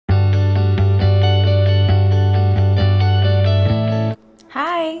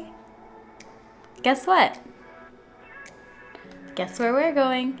Guess what? Guess where we're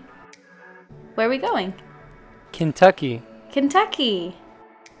going? Where are we going? Kentucky. Kentucky.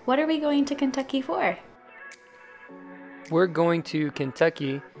 What are we going to Kentucky for? We're going to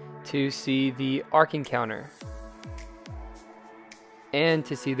Kentucky to see the ARK encounter and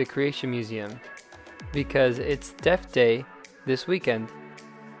to see the Creation Museum because it's Deaf Day this weekend.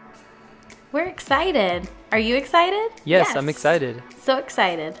 We're excited. Are you excited? Yes, I'm excited. So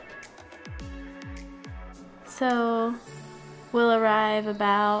excited. So we'll arrive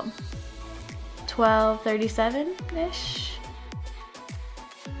about 12:37-ish.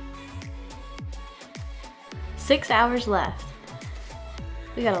 6 hours left.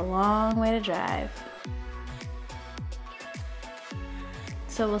 We got a long way to drive.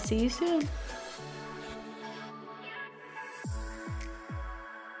 So we'll see you soon.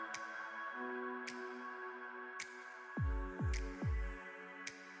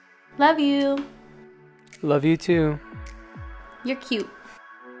 Love you. Love you too. You're cute.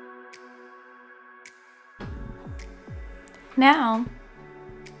 Now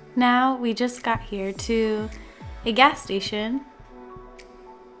we just got here to a gas station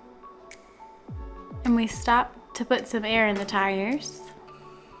and we stopped to put some air in the tires.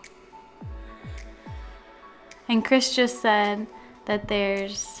 And Chris just said that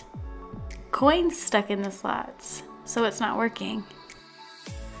there's coins stuck in the slots, so it's not working.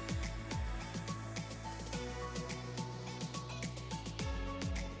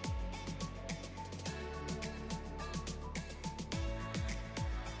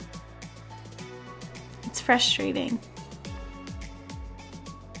 It's frustrating.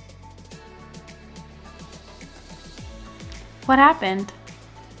 What happened?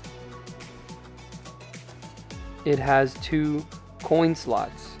 It has 2 coin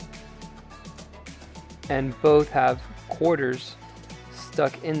slots and both have quarters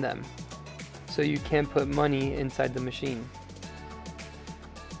stuck in them, so you can't put money inside the machine.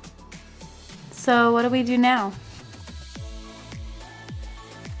 So what do we do now?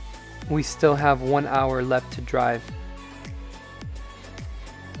 We still have 1 hour left to drive.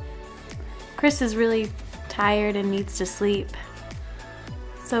 Chris is really tired and needs to sleep.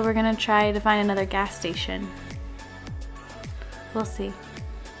 So we're gonna try to find another gas station. We'll see.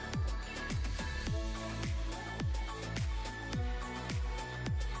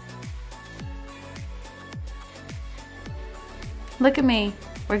 Look at me.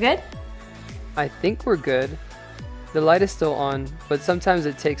 We're good? I think we're good. The light is still on, but sometimes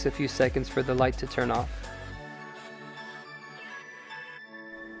it takes a few seconds for the light to turn off.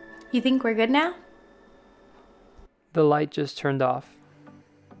 You think we're good now? The light just turned off.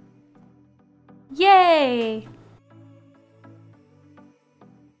 Yay!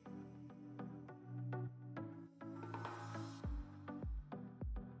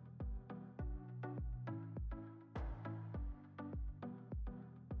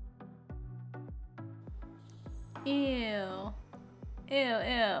 Ew. Ew,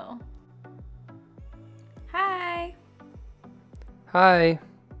 ew. Hi. Hi.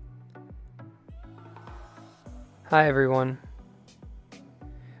 Hi everyone.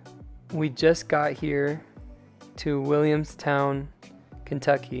 We just got here to Williamstown,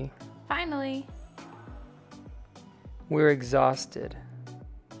 Kentucky. Finally. We're exhausted.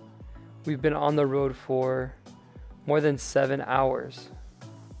 We've been on the road for more than 7 hours.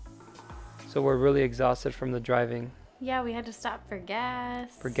 So we're really exhausted from the driving. Yeah, we had to stop for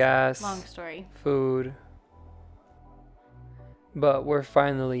gas. Long story. Food. But we're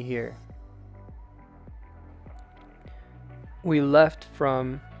finally here. We left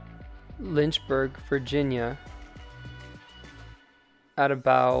from Lynchburg, Virginia at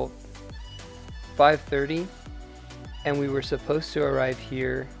about 5:30, and we were supposed to arrive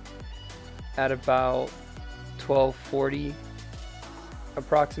here at about 12:40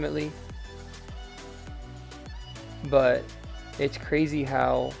 approximately. But it's crazy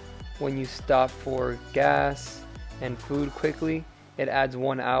how when you stop for gas and food quickly, it adds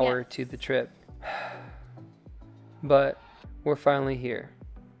 1 hour to the trip. But we're finally here.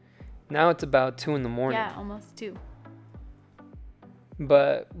 Now it's about 2 in the morning. Yeah, almost 2.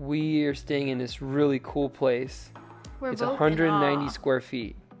 But we are staying in this really cool place. It's 190 square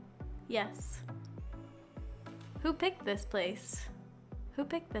feet. Yes. Who picked this place? Who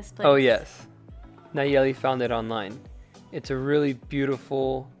picked this place? Oh yes. Nayeli found it online. It's a really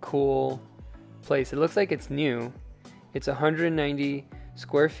beautiful, cool place. It looks like it's new. It's 190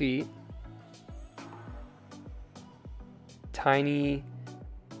 square feet. Tiny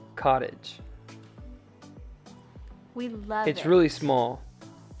cottage. We love it. It's really small.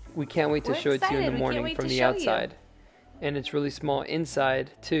 We can't wait to show it to you in the We can't morning wait from to the show you. outside. And it's really small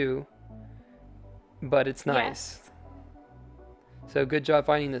inside too. but it's nice. Yes. So good job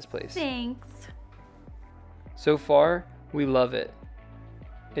finding this place. Thanks. So far, we love it.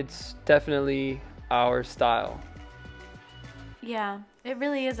 It's definitely our style. Yeah, it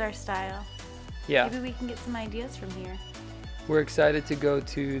really is our style. Yeah. Maybe we can get some ideas from here. We're excited to go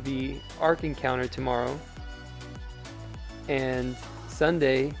to the ARK encounter tomorrow. And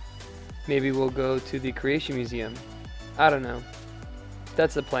Sunday, maybe we'll go to the Creation Museum. I don't know.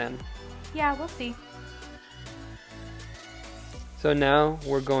 That's the plan. Yeah, we'll see. So now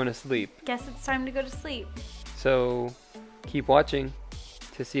we're going to sleep. Guess it's time to go to sleep. So keep watching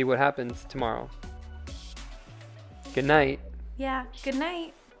to see what happens tomorrow. Good night. Yeah, good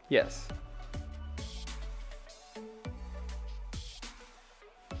night. Yes.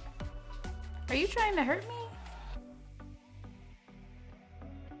 Are you trying to hurt me?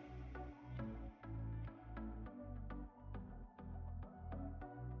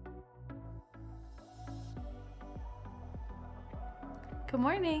 Good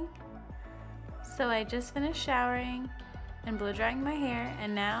morning. So I just finished showering and blow drying my hair,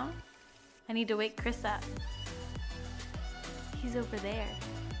 and now I need to wake Chris up. He's over there.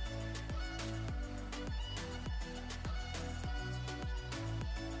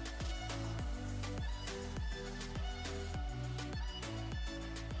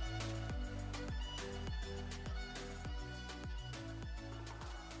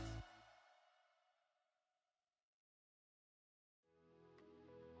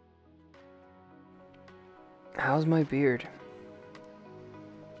 How's my beard?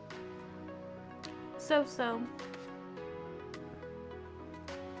 So.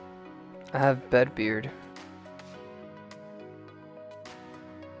 I have bed beard.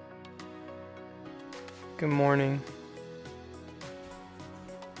 Good morning.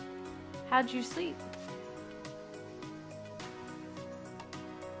 How'd you sleep?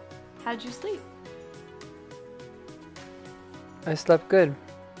 How'd you sleep? I slept good.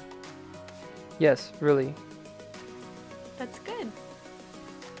 Yes, really. That's good.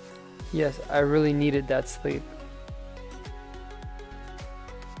 Yes, I really needed that sleep.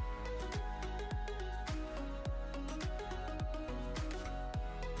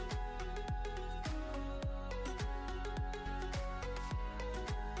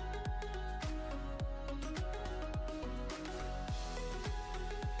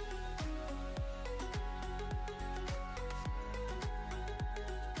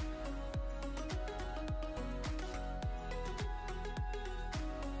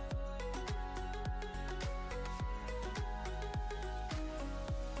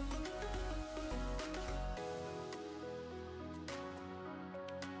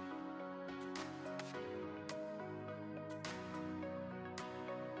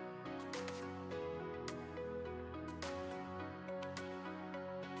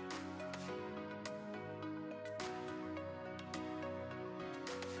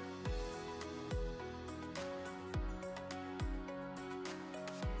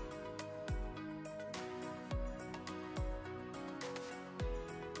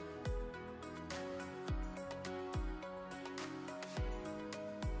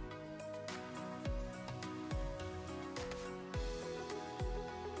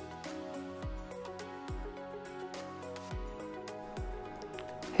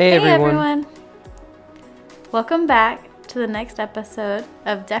 Hey everyone. Welcome back to the next episode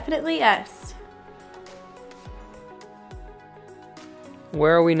of Definitely Us.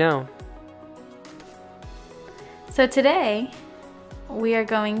 Where are we now? So today we are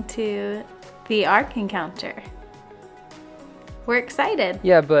going to the ARK encounter. We're excited.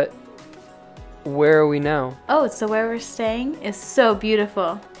 Yeah, but where are we now? Oh, so where we're staying is so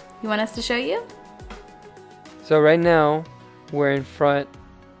beautiful. You want us to show you? So right now we're in front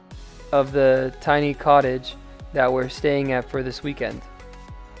of the tiny cottage that we're staying at for this weekend.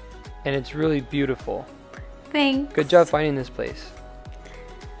 And it's really beautiful. Thanks. Good job finding this place.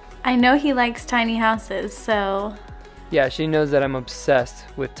 I know he likes tiny houses, so... Yeah, she knows that I'm obsessed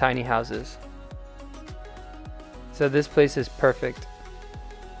with tiny houses. So this place is perfect.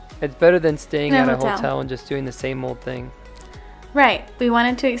 It's better than staying at a hotel and just doing the same old thing. Right. We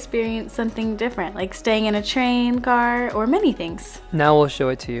wanted to experience something different, like staying in a train, car, or many things. Now we'll show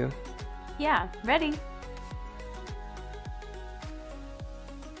it to you. Yeah, ready.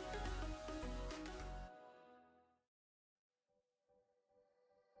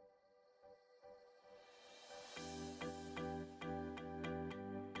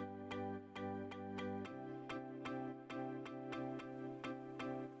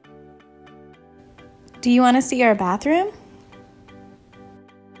 Do you want to see our bathroom?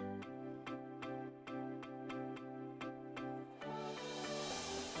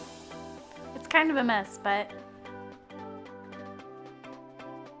 kind of a mess, but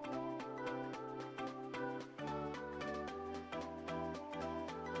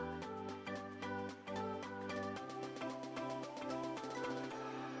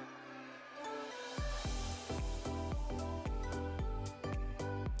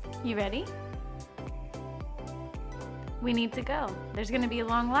you ready? We need to go. There's gonna be a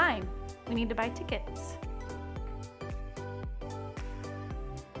long line. We need to buy tickets.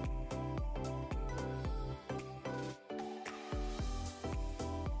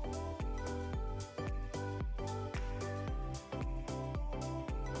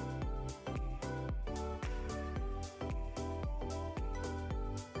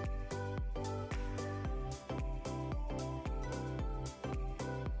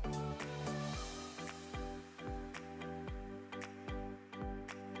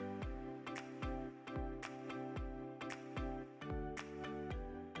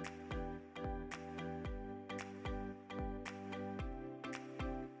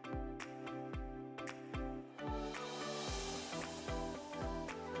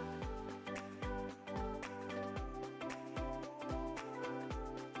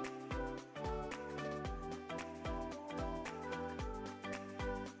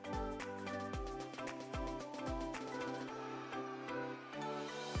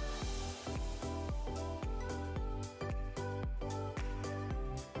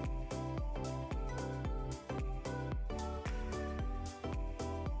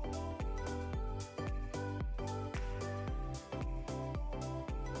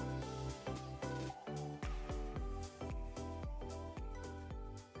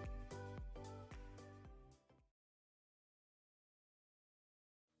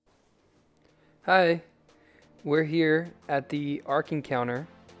 Hi, we're here at the ARK encounter.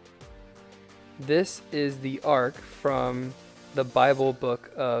 This is the ARK from the Bible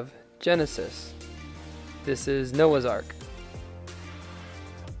book of Genesis. This is Noah's Ark.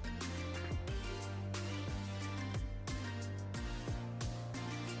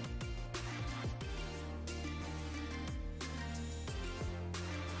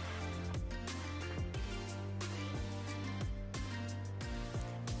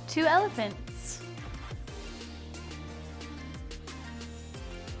 Two elephants.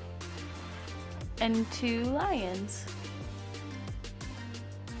 And two lions.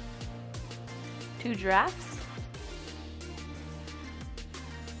 Two giraffes.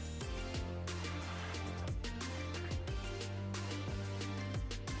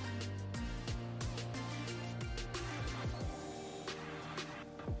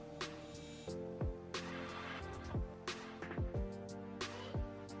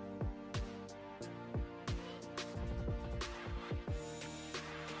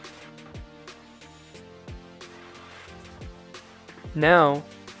 Now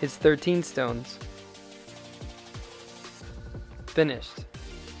it's 13 stones. Finished.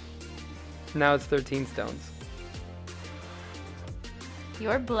 Now it's 13 stones.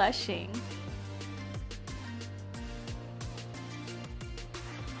 You're blushing.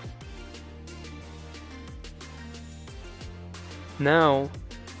 Now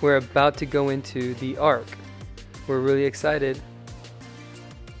we're about to go into the ARK. We're really excited.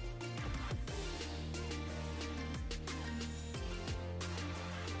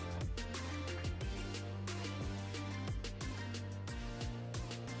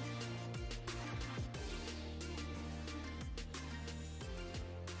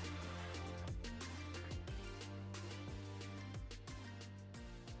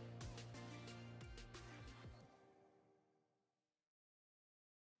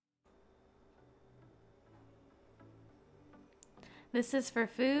 This is for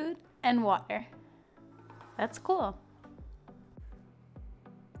food and water. That's cool.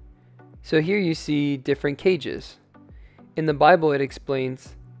 So here you see different cages. In the Bible it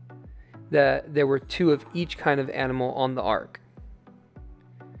explains that there were 2 of each kind of animal on the ark.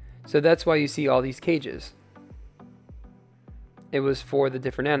 So that's why you see all these cages. It was for the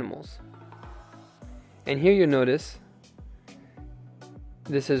different animals. And here you notice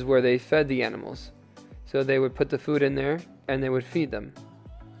this is where they fed the animals. So they would put the food in there and they would feed them.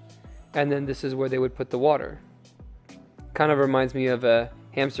 And then this is where they would put the water. Kind of reminds me of a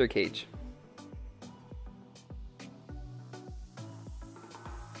hamster cage.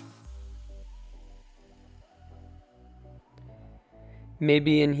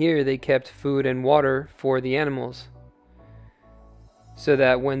 Maybe in here they kept food and water for the animals, so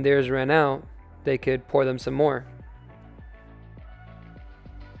that when theirs ran out, they could pour them some more.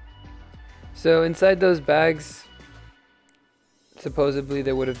 So inside those bags, supposedly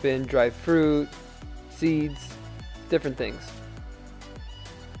there would have been dried fruit, seeds, different things.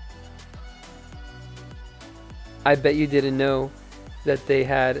 I bet you didn't know that they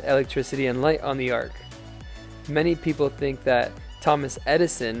had electricity and light on the Ark. Many people think that Thomas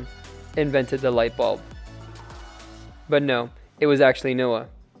Edison invented the light bulb. But no, it was actually Noah.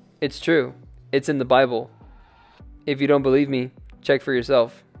 It's true. It's in the Bible. If you don't believe me, check for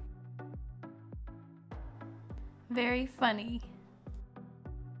yourself. Very funny.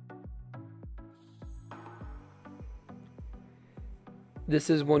 This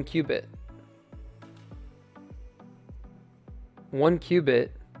is 1 cubit. 1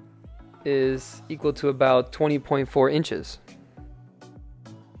 cubit is equal to about 20.4 inches.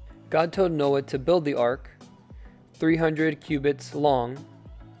 God told Noah to build the ark 300 cubits long,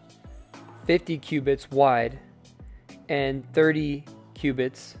 50 cubits wide, and 30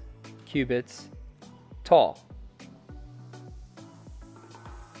 cubits tall.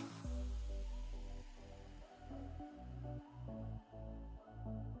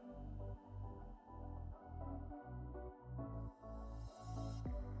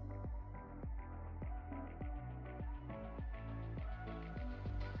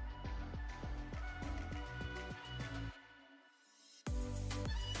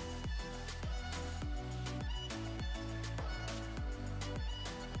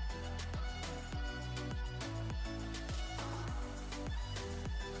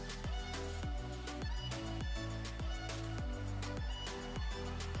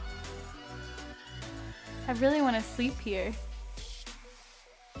 I really want to sleep here.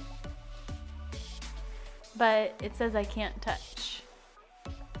 But it says I can't touch.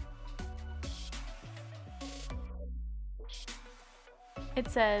 It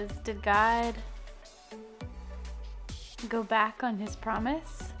says, did God go back on his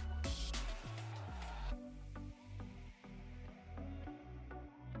promise?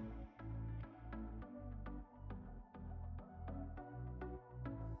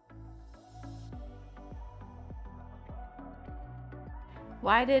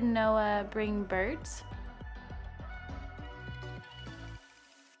 Why did Noah bring birds?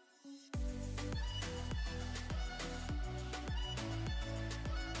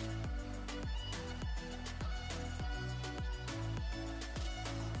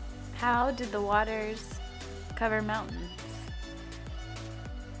 How did the waters cover mountains?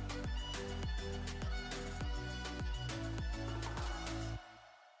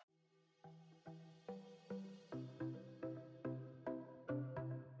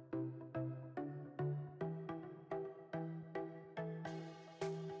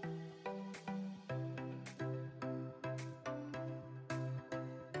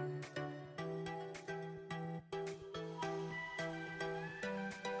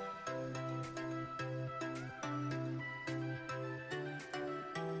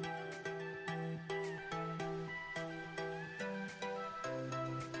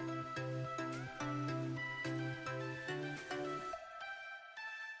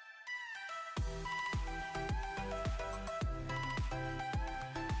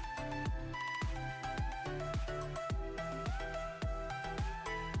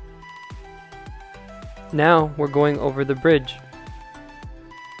 Now we're going over the bridge.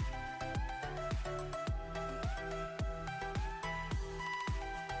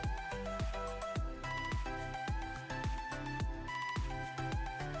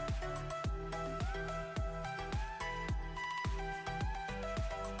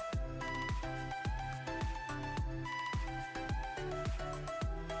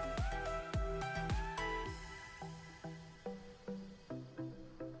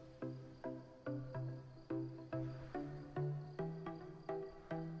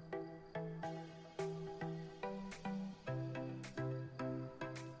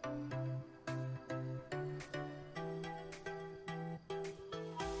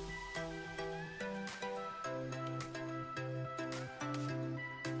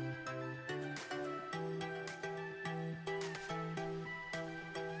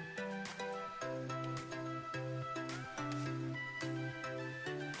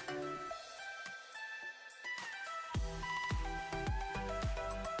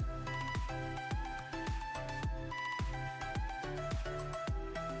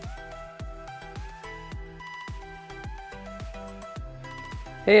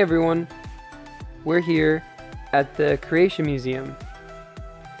 Hey everyone, we're here at the Creation Museum.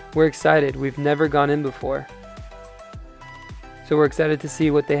 We're excited, we've never gone in before. So we're excited to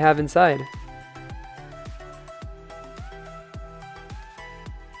see what they have inside.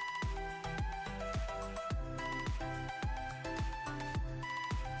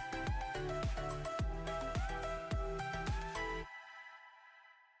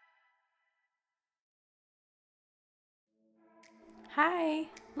 Hi,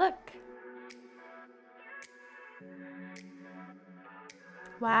 look.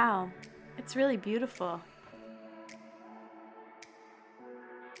 Wow, it's really beautiful.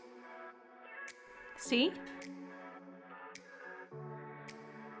 See?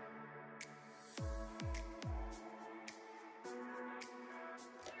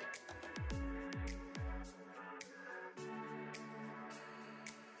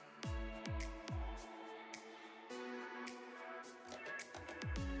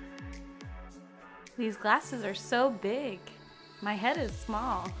 These glasses are so big. My head is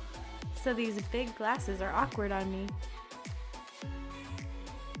small, so these big glasses are awkward on me.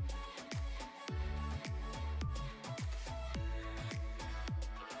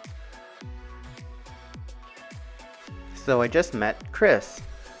 So I just met Chris.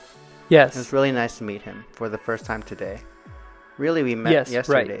 Yes. It was really nice to meet him for the first time today. Really, we met Yes,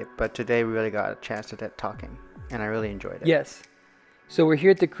 yesterday, right. but today we really got a chance to get talking, and I really enjoyed it. Yes. So we're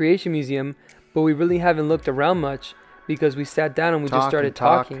here at the Creation Museum, but we really haven't looked around much because we sat down and we just started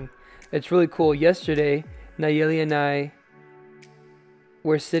talking. It's really cool. Yesterday, Nayeli and I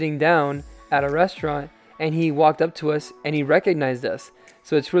were sitting down at a restaurant, and he walked up to us and he recognized us.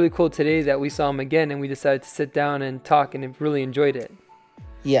 So it's really cool today that we saw him again and we decided to sit down and talk, and have really enjoyed it.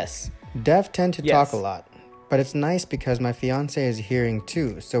 Yes, deaf tend to talk a lot, but it's nice because my fiance is hearing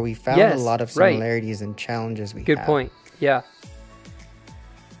too, so we found a lot of similarities and challenges we have. Good point. Yeah.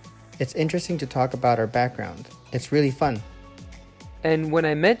 It's interesting to talk about our background. It's really fun. And when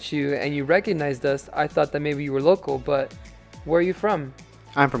I met you and you recognized us, I thought that maybe you were local, but where are you from?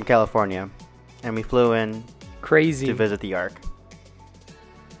 I'm from California, and we flew in to visit the ARK.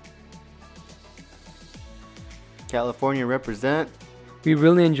 California represent. We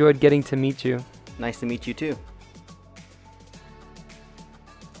really enjoyed getting to meet you. Nice to meet you too.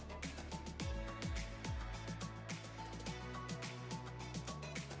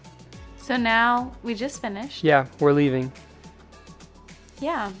 So now we just finished. Yeah, we're leaving.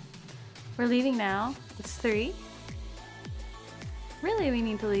 Yeah, we're leaving now. It's 3. Really, we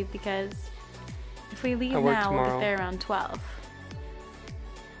need to leave because if we leave now, we'll get there around 12.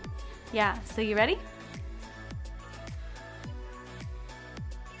 Yeah, so you ready?